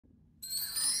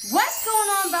What's going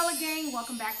on, Bella Gang?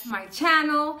 Welcome back to my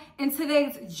channel. In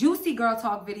today's juicy girl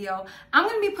talk video, I'm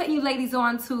going to be putting you ladies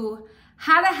on to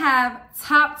how to have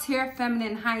top tier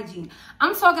feminine hygiene.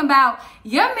 I'm talking about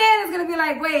your man is going to be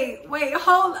like, wait,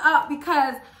 hold up,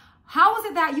 because how is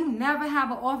it that you never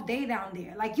have an off day down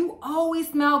there? Like, you always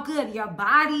smell good. Your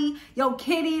body, your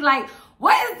kitty, like,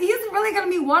 he's really going to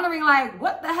be wondering, like,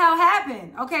 what the hell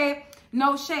happened? Okay,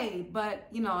 no shade, but,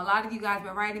 you know, a lot of you guys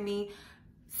been writing me,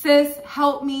 sis,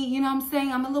 help me, you know what I'm saying?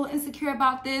 I'm a little insecure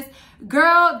about this.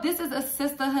 Girl, this is a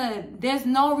sisterhood. There's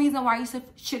no reason why you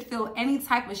should feel any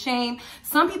type of shame.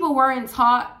 Some people weren't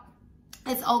taught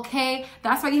it's okay.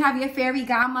 That's why you have your fairy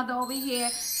godmother over here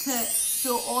to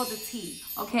spill all the tea,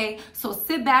 okay? So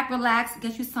sit back, relax,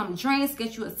 get you some drinks,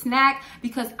 get you a snack,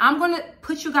 because I'm going to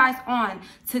put you guys on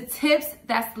to tips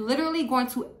that's literally going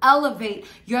to elevate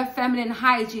your feminine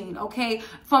hygiene, okay?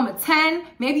 From a 10,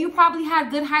 maybe you probably had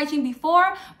good hygiene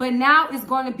before, but now it's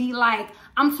going to be like,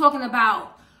 I'm talking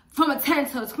about from a 10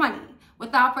 to a 20.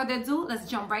 Without further ado, let's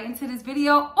jump right into this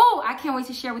video. Oh, I can't wait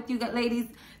to share with you ladies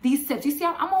these tips. You see,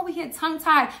 I'm over here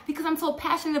tongue-tied because I'm so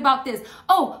passionate about this.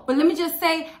 Oh, but let me just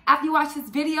say, after you watch this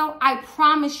video, I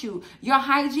promise you, your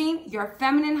hygiene, your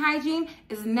feminine hygiene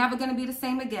is never going to be the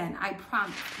same again. I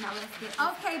promise. Now let's get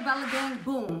okay, Bella Gang,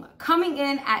 boom. Coming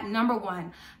in at number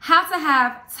 1, how to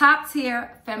have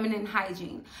top-tier feminine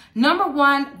hygiene. Number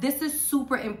 1, this is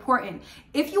super important.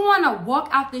 If you want to walk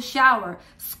out the shower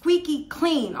squeaky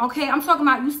clean, okay? I'm talking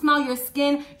about you smell your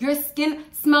skin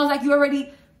smells like you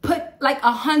already put like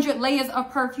 100 layers of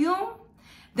perfume,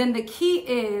 then the key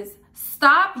is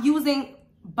stop using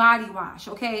body wash,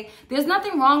 okay? There's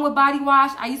nothing wrong with body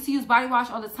wash. I used to use body wash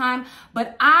all the time,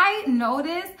 but I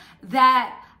noticed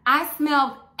that I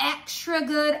smelled extra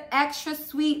good, extra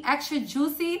sweet, extra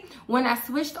juicy when I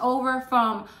switched over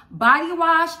from body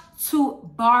wash to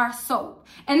bar soap.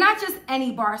 And not just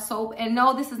any bar soap. And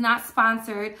no, this is not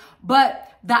sponsored, but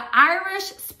the Irish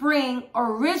Spring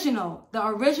Original, the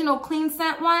original clean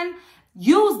scent one,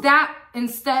 use that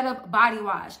instead of body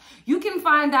wash. You can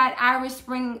find that Irish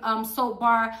Spring soap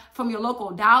bar from your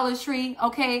local Dollar Tree,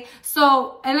 okay?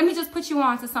 So, and let me just put you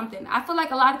on to something. I feel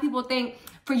like a lot of people think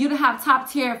for you to have top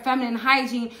tier feminine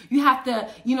hygiene, you have to,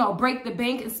 you know, break the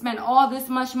bank and spend all this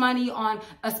much money on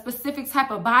a specific type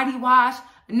of body wash.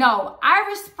 No,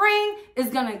 Irish Spring is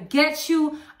gonna get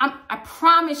you. I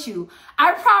promise you.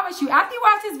 After you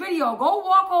watch this video, go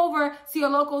walk over to your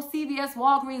local CVS,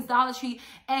 Walgreens, Dollar Tree,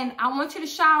 and I want you to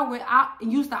shower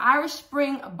and use the Irish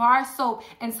Spring bar soap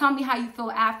and tell me how you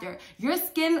feel after. Your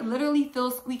skin literally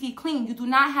feels squeaky clean. You do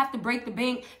not have to break the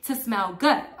bank to smell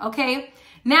good, okay?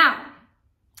 Now,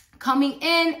 coming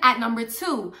in at number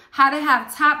 2, how to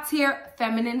have top tier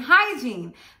feminine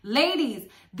hygiene. Ladies,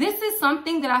 this is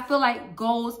something that I feel like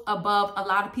goes above a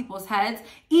lot of people's heads,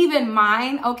 even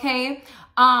mine, okay?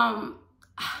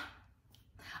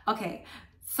 Okay,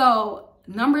 so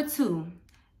number 2,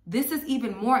 this is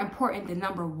even more important than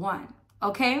number 1,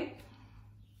 okay?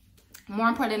 More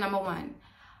important than number 1.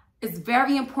 It's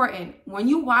very important when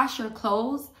you wash your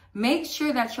clothes, make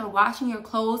sure that you're washing your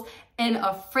clothes in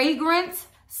a fragrant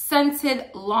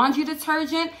scented laundry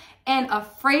detergent and a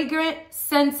fragrant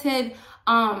scented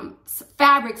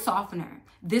fabric softener.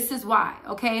 This is why,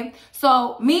 okay?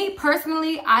 So me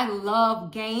personally, I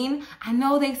love Gain. I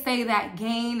know they say that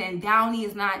Gain and Downy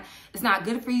is not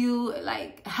good for you,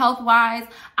 like health-wise.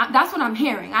 That's what I'm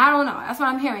hearing. I don't know. That's what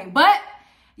I'm hearing. But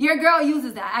your girl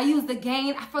uses that. I use the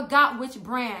Gain. I forgot which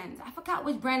brand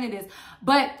it is.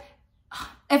 But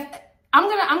if I'm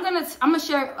gonna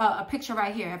share a picture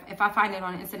right here if I find it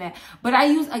on the internet. But I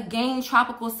use a Gain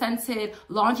tropical scented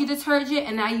laundry detergent,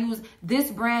 and I use this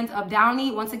brand of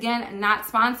Downy. Once again, not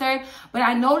sponsored. But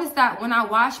I noticed that when I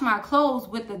wash my clothes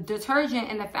with the detergent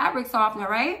and the fabric softener,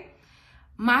 right?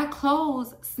 My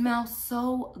clothes smell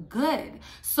so good.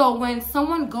 So when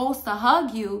someone goes to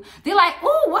hug you, they're like,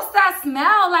 "Ooh, what's that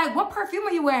smell? Like, what perfume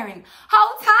are you wearing?"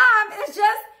 Whole time it's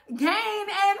just Gain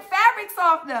and fabric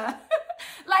softener.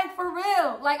 Like, for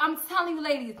real. Like, I'm telling you,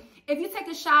 ladies, if you take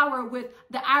a shower with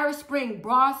the Irish Spring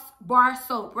bar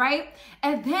soap, right?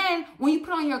 And then when you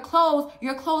put on your clothes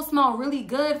smell really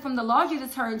good from the laundry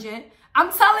detergent. I'm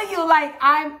telling you, like,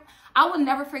 I will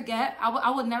never forget. I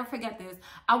will never forget this.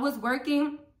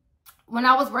 When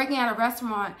I was working at a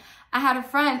restaurant, I had a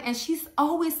friend, and she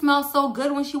always smelled so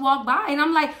good when she walked by. And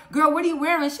I'm like, "Girl, what are you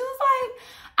wearing?" She was like,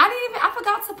 I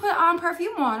forgot to put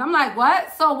perfume on. I'm like,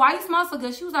 "What? So why you smell so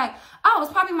good?" She was like, "Oh,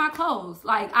 it's probably my clothes."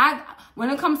 Like, when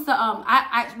it comes to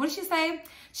what did she say?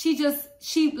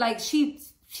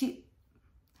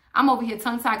 I'm over here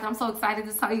tongue-tied because I'm so excited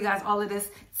to tell you guys all of this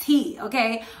tea,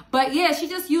 okay? But yeah, she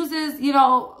just uses, you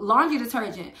know, laundry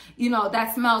detergent, you know,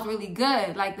 that smells really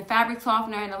good, like the fabric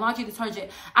softener and the laundry detergent.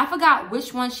 I forgot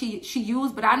which one she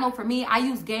used, but I know for me, I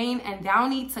use Gain and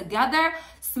Downy together.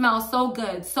 Smells so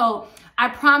good. So I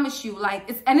promise you, like,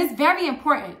 it's very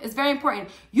important. It's very important.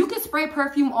 You can spray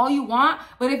perfume all you want,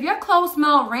 but if your clothes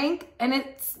smell rank and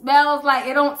it smells like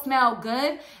it don't smell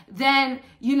good, then,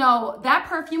 you know, that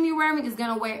perfume you're wearing is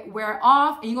going to wear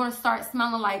off and you're going to start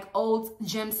smelling like old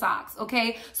gym socks,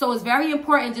 okay? So it's very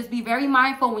important. Just be very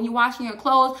mindful when you're washing your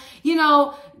clothes, you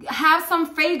know, have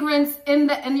some fragrance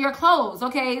in your clothes,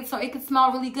 okay? So it can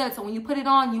smell really good. So when you put it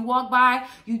on, you walk by,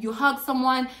 you hug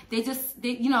someone, they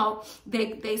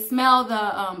smell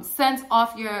the scent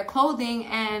off your clothing.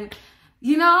 And,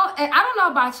 you know, and I don't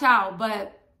know about y'all,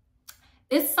 but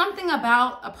it's something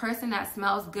about a person that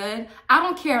smells good. I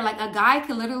don't care. Like, a guy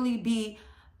could literally be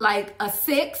like a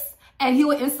 6 and he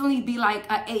would instantly be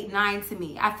like a 8, 9 to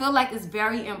me. I feel like it's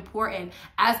very important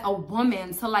as a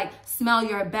woman to like smell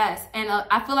your best. And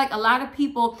I feel like a lot of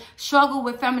people struggle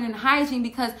with feminine hygiene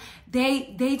because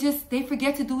they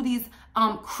forget to do these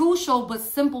crucial but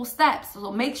simple steps.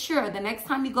 So make sure the next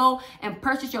time you go and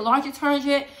purchase your laundry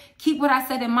detergent, keep what I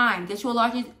said in mind. Get you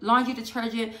a laundry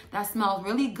detergent that smells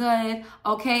really good,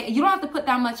 okay? And you don't have to put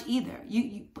that much either.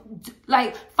 You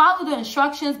like follow the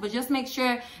instructions, but just make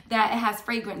sure that it has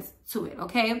fragrance to it,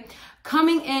 okay?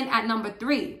 Coming in at number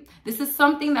 3. This is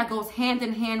something that goes hand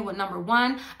in hand with number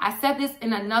 1. I said this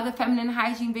in another feminine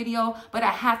hygiene video, but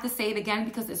I have to say it again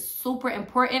because it's super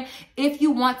important. If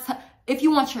you want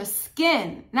your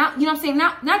skin, not, you know what I'm saying,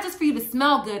 not just for you to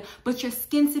smell good, but your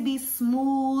skin to be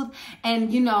smooth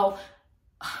and, you know,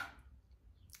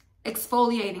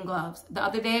 exfoliating gloves. The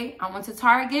other day, I went to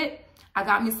Target. I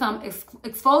got me some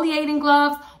exfoliating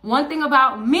gloves. One thing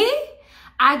about me,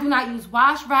 I do not use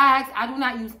wash rags. I do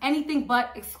not use anything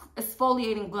but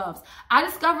exfoliating gloves. I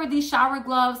discovered these shower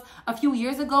gloves a few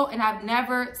years ago, and I've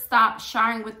never stopped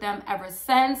showering with them ever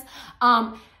since.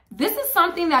 This is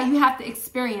something that you have to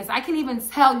experience. I can even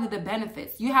tell you the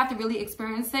benefits. You have to really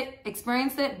experience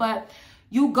it, but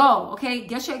you go, okay?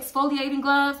 Get your exfoliating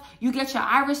gloves. You get your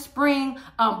Irish Spring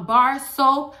bar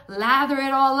soap, lather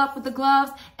it all up with the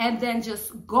gloves, and then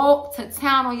just go to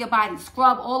town on your body.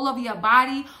 Scrub all over your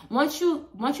body. Once you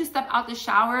step out the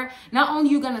shower, not only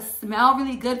are you gonna smell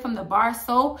really good from the bar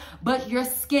soap, but your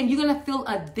skin, you're gonna feel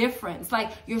a difference.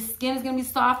 Like, your skin is gonna be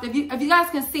soft. If you guys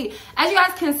can see, as you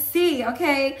guys can see,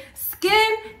 okay,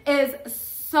 skin is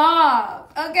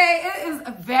soft, okay? It is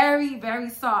very, very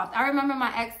soft. I remember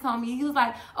my ex told me, he was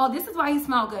like, oh, this is why you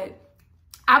smell good.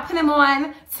 I put him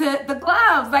on to the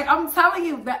gloves. Like, I'm telling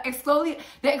you, the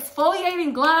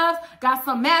exfoliating gloves got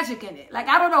some magic in it. Like,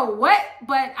 I don't know what,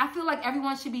 but I feel like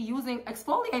everyone should be using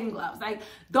exfoliating gloves. Like,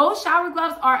 those shower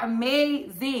gloves are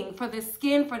amazing for the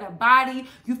skin, for the body.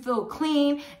 You feel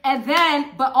clean. And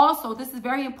then, but also, this is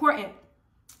very important.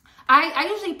 I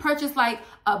usually purchase like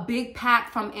a big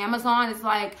pack from Amazon. It's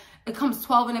like, it comes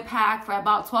 12 in a pack for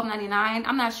about $12.99.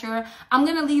 I'm not sure. I'm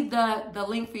gonna leave the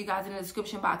link for you guys in the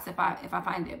description box if I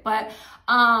find it. But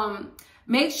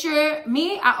make sure,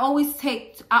 I always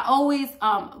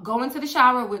go into the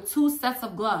shower with 2 sets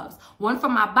of gloves. One for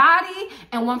my body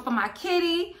and one for my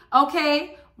kitty.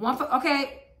 Okay, one for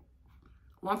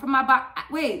my body.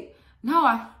 Wait,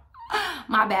 no,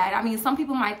 my bad. I mean, some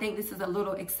people might think this is a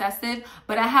little excessive,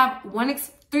 but I have 3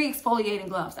 exfoliating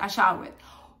gloves I shower with.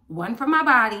 One for my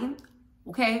body,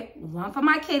 okay? One for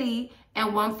my kitty,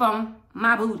 and one from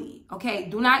my booty, okay?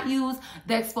 Do not use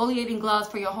the exfoliating gloves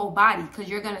for your whole body because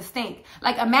you're gonna stink.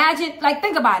 Like, imagine, like,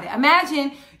 think about it.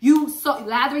 Imagine you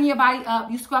lathering your body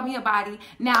up, you scrubbing your body.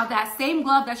 Now, that same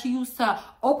glove that you use to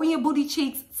open your booty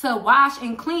cheeks to wash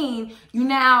and clean, you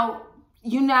now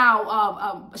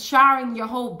showering your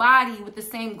whole body with the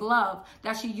same glove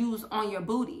that you use on your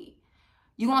booty.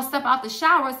 You're going to step out the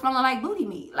shower smelling like booty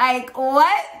meat. Like,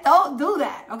 what? Don't do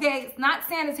that, okay? It's not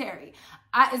sanitary.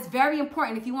 It's very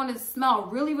important if you want to smell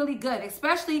really, really good,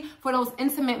 especially for those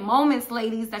intimate moments,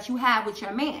 ladies, that you have with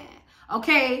your man.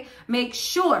 Okay, make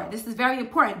sure, this is very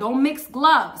important, don't mix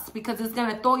gloves because it's going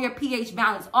to throw your pH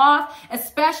balance off.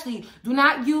 Especially, do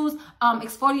not use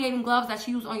exfoliating gloves that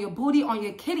you use on your booty, on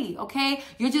your kitty, okay?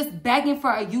 You're just begging for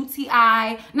a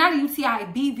UTI, not a UTI,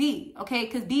 BV, okay?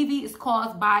 Because BV is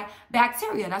caused by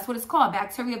bacteria. That's what it's called,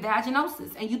 bacteria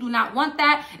vaginosis. And you do not want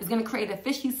that. It's going to create a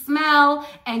fishy smell,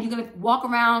 and you're going to walk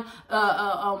around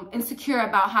insecure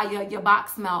about how your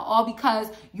box smell, all because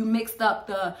you mixed up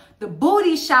the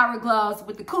booty shower glove gloves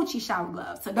with the coochie shower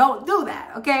gloves. So don't do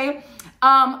that, okay?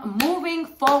 Moving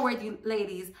forward, you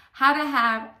ladies, how to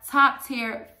have top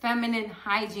tier feminine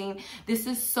hygiene. This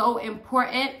is so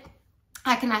important.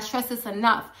 I cannot stress this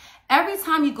enough. Every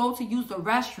time you go to use the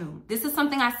restroom, this is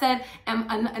something I said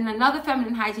in another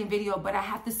feminine hygiene video, but I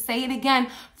have to say it again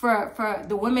for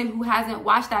the women who hasn't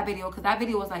watched that video, because that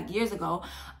video was like years ago.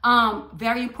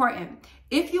 Very important.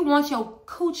 If you want your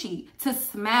coochie to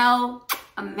smell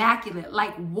immaculate,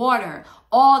 like water,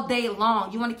 all day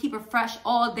long, you want to keep it fresh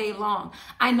all day long.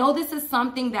 I know this is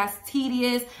something that's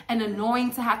tedious and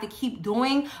annoying to have to keep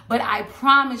doing, but I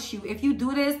promise you, if you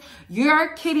do this, your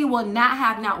kitty will not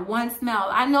have not one smell.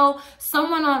 I know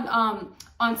someone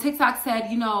on TikTok said,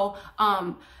 you know,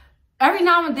 every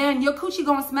now and then your coochie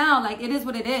gonna smell. Like, it is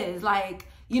what it is. Like,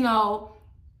 you know,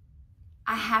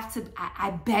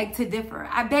 I beg to differ.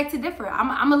 I beg to differ.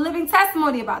 I'm a living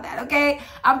testimony about that, okay?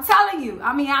 I'm telling you.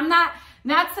 I mean, I'm not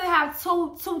to have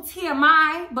too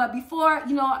TMI, but before,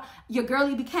 you know, your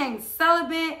girlie became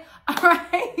celibate, all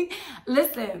right?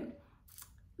 Listen,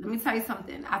 let me tell you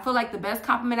something. I feel like the best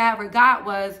compliment I ever got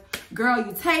was, girl,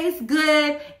 you taste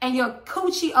good and your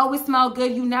coochie always smell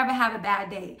good. You never have a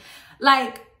bad day.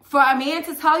 Like, for a man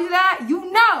to tell you that,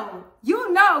 you know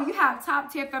you have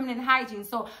top tier feminine hygiene.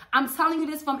 So I'm telling you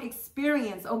this from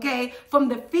experience, okay? From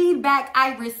the feedback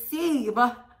I receive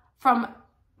from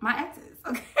my exes,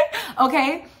 okay?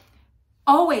 Okay?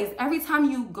 Always, every time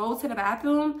you go to the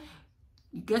bathroom,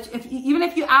 even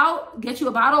if you're out, get you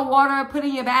a bottle of water, put it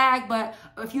in your bag. But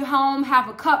if you're home, have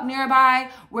a cup nearby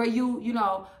where you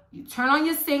turn on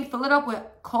your sink, fill it up with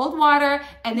cold water,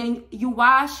 and then you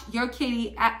wash your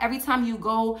kitty every time you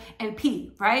go and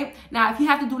pee, right? Now, if you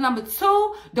have to do number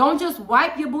 2, don't just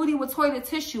wipe your booty with toilet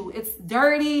tissue. It's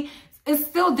dirty. It's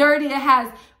still dirty. It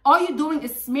has, all you're doing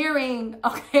is smearing,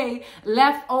 okay,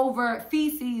 leftover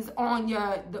feces on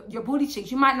your booty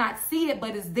cheeks. You might not see it,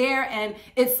 but it's there and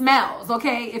it smells,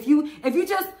 okay? If you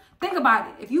just think about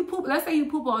it. If you poop, let's say you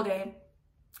poop all day.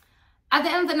 At the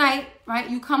end of the night, right,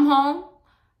 you come home,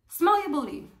 smell your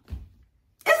booty.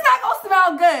 It's not gonna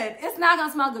smell good. It's not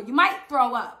gonna smell good. You might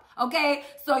throw up, okay?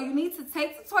 So you need to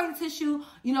take the toilet tissue,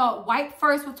 you know, wipe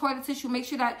first with toilet tissue. Make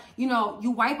sure that, you know, you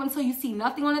wipe until you see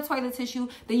nothing on the toilet tissue.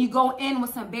 Then you go in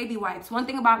with some baby wipes. One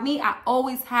thing about me, I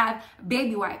always have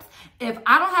baby wipes. If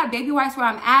I don't have baby wipes where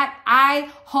I'm at,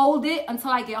 I hold it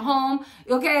until I get home,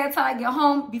 okay? Until I get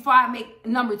home before I make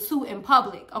number 2 in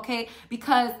public, okay?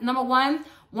 Because number 1,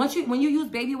 when you use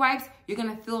baby wipes, you're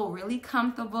gonna feel really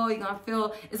comfortable. You're gonna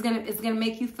feel, it's gonna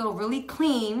make you feel really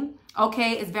clean.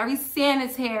 Okay, it's very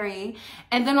sanitary.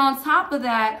 And then on top of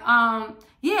that,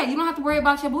 yeah, you don't have to worry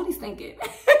about your booty stinking.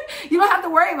 You don't have to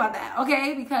worry about that,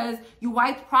 okay? Because you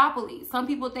wiped properly. Some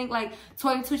people think like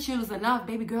toilet tissue is enough.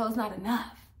 Baby girl, it's not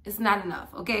enough. It's not enough,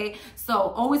 okay? So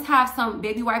always have some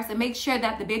baby wipes and make sure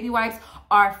that the baby wipes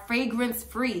are fragrance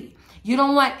free. You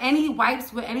don't want any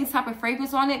wipes with any type of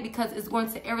fragrance on it because it's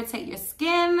going to irritate your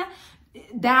skin.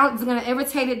 It's going to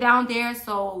irritate it down there,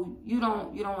 so you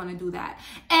don't want to do that.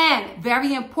 And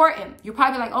very important, you're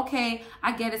probably like, okay,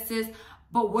 I get it, sis,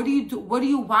 but what do you do? What do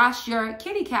you wash your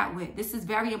kitty cat with? This is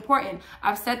very important.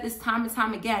 I've said this time and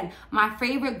time again. My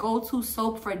favorite go-to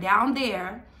soap for down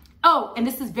there. Oh, and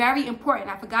this is very important.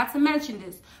 I forgot to mention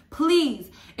this. Please,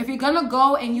 if you're going to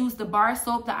go and use the bar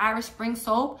soap, the Irish Spring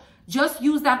soap, just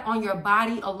use that on your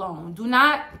body alone. Do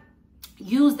not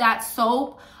use that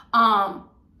soap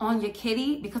on your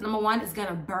kitty, because number 1, it's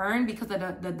gonna burn because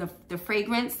of the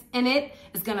fragrance in it.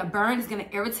 It's gonna burn, it's gonna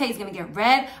irritate, it's gonna get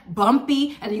red,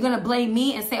 bumpy, and you're gonna blame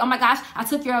me and say, oh my gosh, I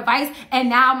took your advice and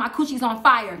now my coochie's on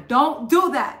fire. Don't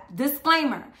do that.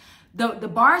 Disclaimer. The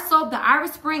bar soap, the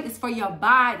Irish Spring, is for your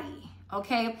body,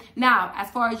 okay? Now,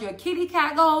 as far as your kitty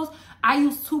cat goes, I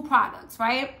use 2 products,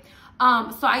 right?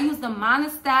 So I use the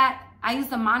Monistat.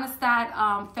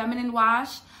 Feminine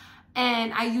Wash,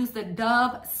 and I use the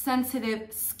Dove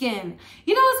Sensitive Skin.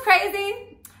 You know what's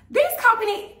crazy? These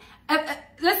companies,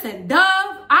 listen,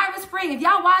 Dove, Irish Spring, if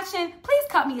y'all watching, please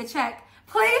cut me a check.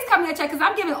 Please cut me a check, because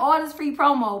I'm giving all this free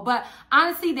promo. But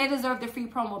honestly, they deserve the free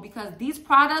promo, because these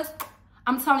products,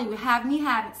 I'm telling you, have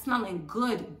it smelling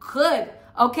good,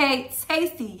 okay?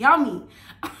 Tasty, yummy,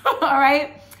 all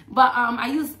right? But I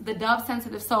use the Dove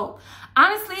Sensitive Soap.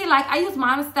 Honestly, like, I use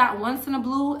Monistat once in a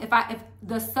blue. If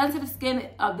the sensitive skin,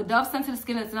 the Dove Sensitive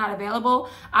Skin is not available,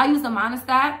 I use the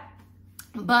Monistat.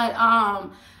 But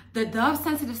the Dove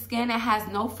Sensitive Skin, it has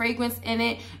no fragrance in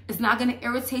it. It's not gonna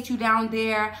irritate you down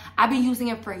there. I've been using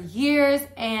it for years,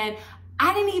 and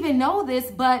I didn't even know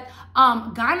this, but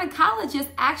gynecologist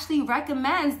actually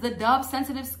recommends the Dove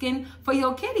Sensitive Skin for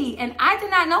your kitty. And I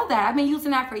did not know that. I've been using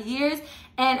that for years.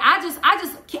 And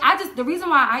the reason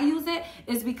why I use it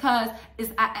is because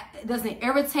it doesn't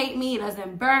irritate me. It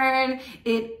doesn't burn.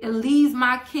 It leaves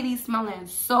my kitty smelling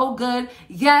so good.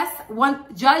 Yes,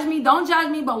 don't judge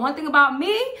me. But one thing about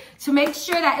me, to make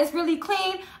sure that it's really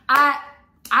clean,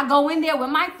 I go in there with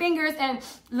my fingers and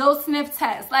little sniff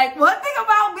test. Like, one thing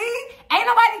about me, ain't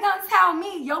nobody gonna tell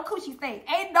me your coochie stink.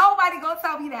 Ain't nobody gonna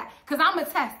tell me that, because I'm gonna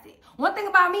test it. One thing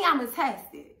about me, I'm gonna test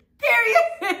it.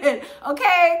 Period.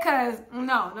 Okay? Because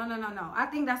no. I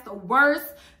think that's the worst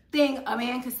thing a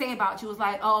man could say about you. Is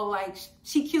like, oh, like,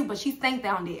 she cute, but she stink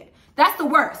down there. That's the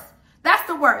worst. That's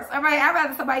the worst. All right? I'd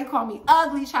rather somebody call me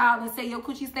ugly child and say your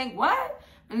coochie stink. What?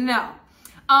 No.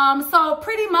 So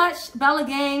pretty much, Bella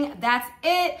Gang, that's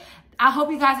it. I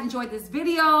hope you guys enjoyed this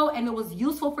video and it was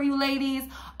useful for you ladies.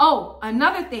 Oh,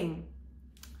 another thing.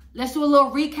 Let's do a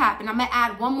little recap, and I'm going to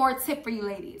add one more tip for you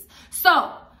ladies.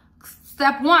 So,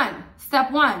 step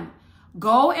one,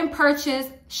 go and purchase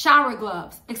shower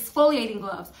gloves, exfoliating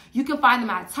gloves. You can find them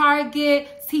at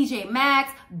Target, TJ Maxx,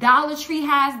 Dollar Tree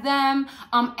has them,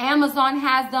 Amazon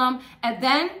has them. And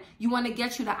then you want to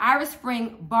get you the Iris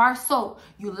Spring bar soap.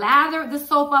 You lather the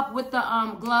soap up with the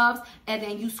gloves, and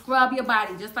then you scrub your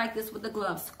body just like this with the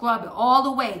gloves. Scrub it all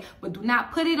the way, but do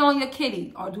not put it on your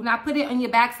kitty, or do not put it on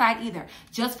your backside either.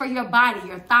 Just for your body,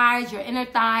 your thighs, your inner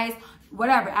thighs,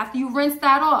 whatever. After you rinse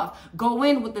that off, go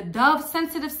in with the Dove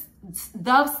Sensitive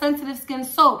Skin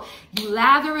soap. You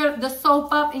lather the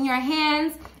soap up in your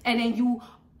hands, and then you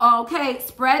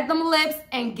spread them lips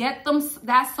and get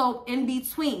that soap in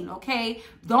between. Okay,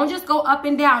 don't just go up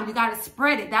and down. You got to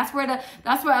spread it. That's where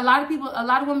a lot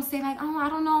of women say, like, oh, I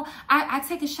don't know, I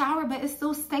take a shower but it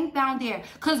still stink down there.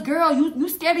 Cause girl, you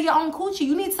scared of your own coochie.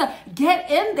 You need to get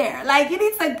in there. Like, you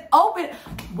need to open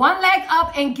one leg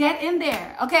up and get in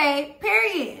there. Okay,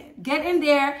 period. Get in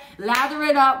there, lather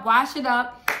it up, wash it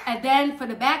up. And then for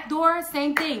the back door,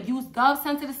 same thing. Use Dove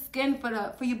Sensitive Skin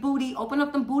for your booty. Open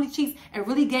up them booty cheeks and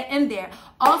really get in there.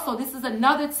 Also, this is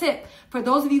another tip for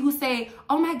those of you who say,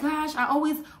 oh my gosh, I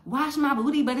always wash my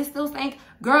booty, but it still stink.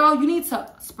 Girl, you need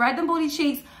to spread them booty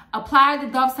cheeks, apply the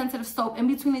Dove Sensitive soap in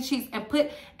between the cheeks,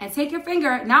 and take your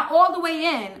finger, not all the way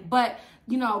in, but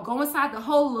go inside the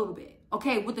hole a little bit.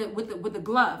 Okay, with the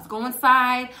gloves, go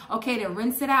inside. Okay, then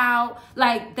rinse it out.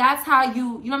 Like, that's how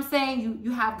you know what I'm saying.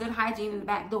 You have good hygiene in the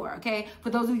back door. Okay, for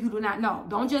those of you who do not know,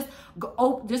 don't just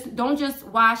don't just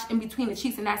wash in between the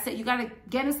cheeks and that's it. You gotta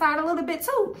get inside a little bit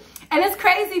too. And it's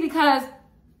crazy because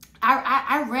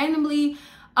I randomly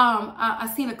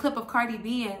I seen a clip of Cardi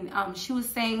B, and she was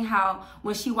saying how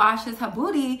when she washes her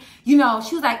booty, she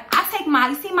was like, I take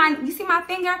you see my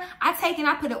finger? I take it and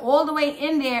I put it all the way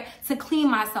in there to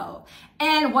clean myself.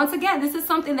 And once again, this is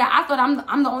something that I thought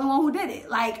I'm the only one who did it.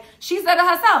 Like, she said it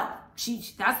herself.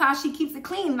 That's how she keeps it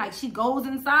clean. Like, she goes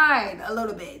inside a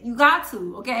little bit. You got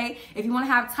to, okay? If you want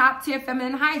to have top tier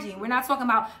feminine hygiene, we're not talking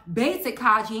about basic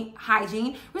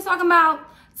hygiene. We're talking about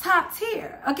top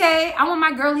tier, okay? I want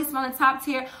my girlies smelling top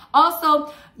tier.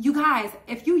 Also, you guys,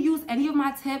 if you use any of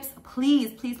my tips,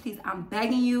 please, I'm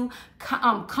begging you,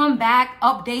 come back,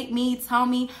 update me, tell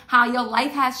me how your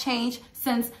life has changed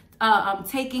since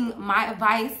taking my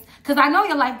advice. Because I know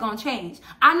your life gonna change.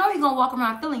 I know you're gonna walk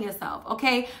around feeling yourself,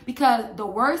 okay? Because the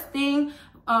worst thing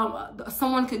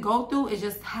someone could go through is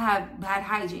just have bad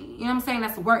hygiene. You know what I'm saying?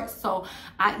 That's the worst. So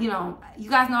you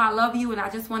guys know I love you, and I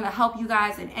just want to help you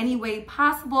guys in any way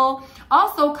possible.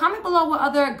 Also, comment below what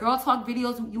other girl talk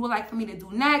videos you would like for me to do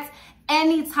next.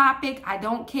 Any topic, I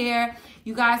don't care.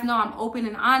 You guys know I'm open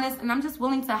and honest, and I'm just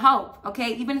willing to help,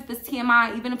 okay? Even if it's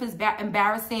TMI, even if it's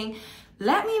embarrassing,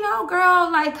 let me know,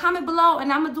 girl. Like, comment below,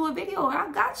 and I'm gonna do a video.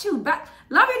 I got you. Love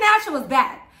Your Natural is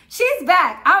back. She's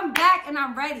back. I'm back and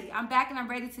I'm ready. I'm back and I'm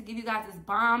ready to give you guys this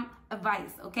bomb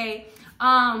advice, okay?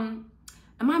 Am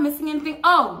I missing anything?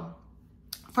 Oh,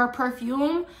 for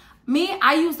perfume,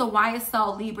 I use the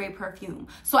YSL Libre perfume.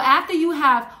 So after you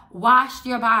have washed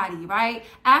your body, right?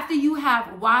 After you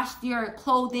have washed your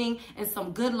clothing in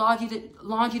some good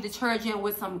laundry detergent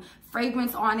with some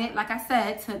fragrance on it, like I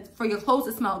said, for your clothes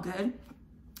to smell good.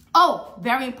 Oh,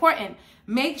 very important.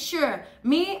 Make sure,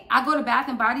 I go to Bath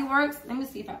and Body Works. Let me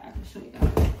see if I can show you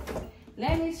guys.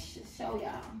 Let me show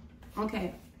y'all.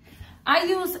 Okay. I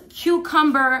use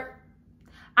cucumber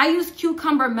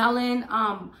melon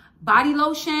body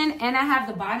lotion, and I have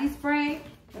the body spray.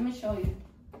 Let me show you.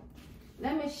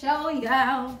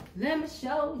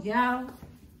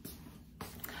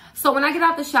 So when I get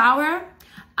out the shower,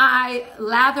 I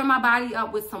lather my body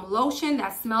up with some lotion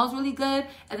that smells really good.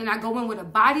 And then I go in with a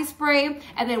body spray.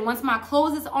 And then once my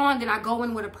clothes is on, then I go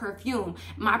in with a perfume.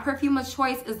 My perfume of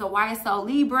choice is the YSL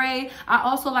Libre. I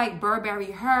also like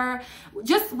Burberry Her.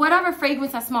 Just whatever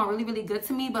fragrance that smell really, really good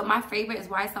to me. But my favorite is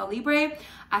YSL Libre.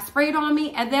 I spray it on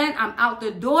me. And then I'm out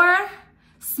the door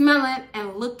smelling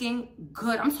and looking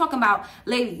good. I'm talking about,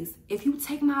 ladies, if you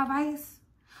take my advice,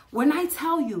 when I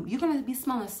tell you, you're going to be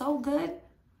smelling so good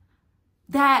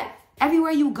that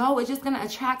everywhere you go, it's just going to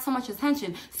attract so much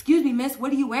attention. Excuse me, miss,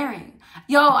 what are you wearing?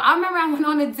 Yo, I remember I went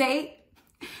on a date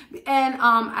and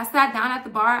I sat down at the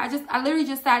bar. I literally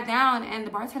just sat down and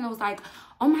the bartender was like,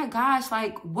 oh my gosh,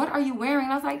 like, what are you wearing?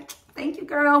 And I was like, thank you,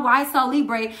 girl. YSL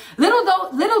Libre.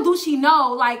 Little do she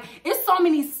know, like, it's so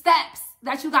many steps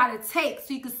that you gotta take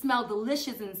so you can smell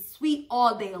delicious and sweet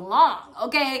all day long.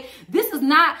 Okay, this is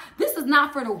not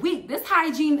for the weak. My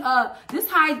hygiene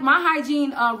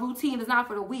routine is not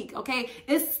for the weak. Okay,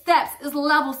 it's steps, it's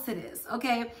levels to this.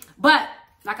 Okay, but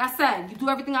like I said, you do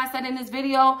everything I said in this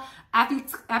video. After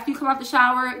you come out the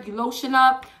shower, you lotion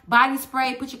up, body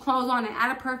spray, put your clothes on, and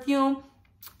add a perfume.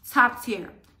 Top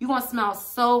tier. You're gonna smell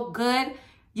so good.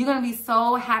 You're going to be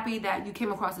so happy that you came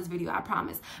across this video, I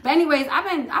promise. But anyways,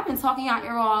 I've been talking y'all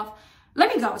ear off.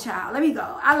 Let me go, child. Let me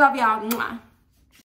go. I love y'all. Mwah.